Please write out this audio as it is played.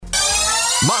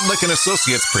Montlick and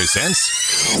Associates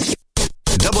presents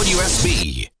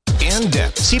WSB In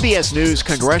Depth. CBS News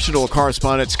congressional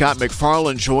correspondent Scott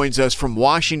MacFarlane joins us from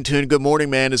Washington. Good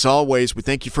morning, man. As always, we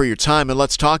thank you for your time, and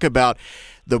let's talk about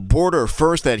the border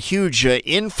first. That huge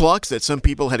influx that some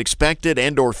people had expected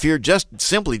and or feared just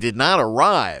simply did not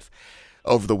arrive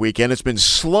over the weekend. It's been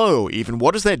slow even.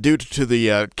 What does that do to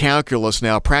the calculus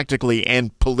now, practically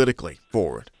and politically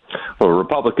forward? Well,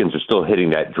 Republicans are still hitting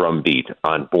that drumbeat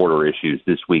on border issues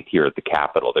this week here at the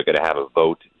Capitol. They're going to have a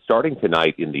vote starting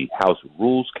tonight in the House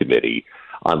Rules Committee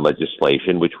on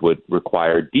legislation, which would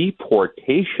require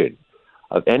deportation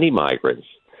of any migrants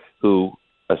who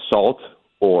assault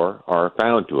or are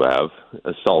found to have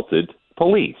assaulted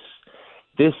police.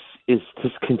 This is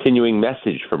this continuing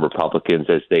message from Republicans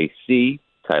as they see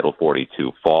Title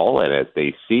 42 fall and as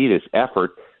they see this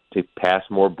effort to pass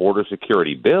more border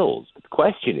security bills. But the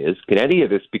question is, can any of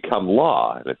this become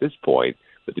law? And at this point,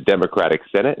 with the Democratic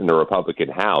Senate and the Republican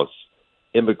House,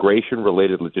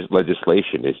 immigration-related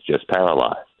legislation is just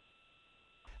paralyzed.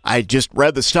 I just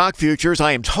read the stock futures.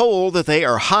 I am told that they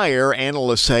are higher,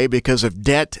 analysts say, because of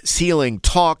debt ceiling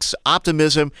talks,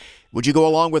 optimism. Would you go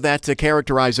along with that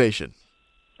characterization?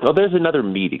 Well, there's another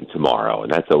meeting tomorrow,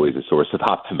 and that's always a source of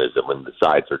optimism when the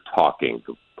sides are talking.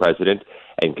 The president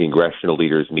and congressional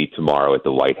leaders meet tomorrow at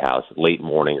the White House, late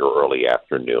morning or early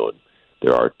afternoon.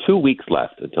 There are 2 weeks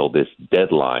left until this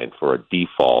deadline for a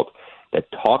default.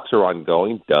 That talks are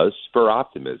ongoing does spur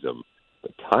optimism,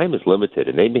 but time is limited,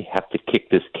 and they may have to kick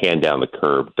this can down the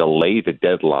curb, delay the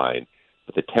deadline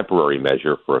with a temporary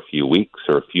measure for a few weeks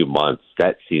or a few months.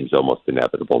 That seems almost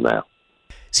inevitable now.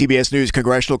 CBS News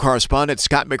congressional correspondent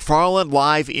Scott MacFarlane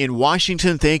live in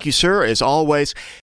Washington. Thank you, sir, as always.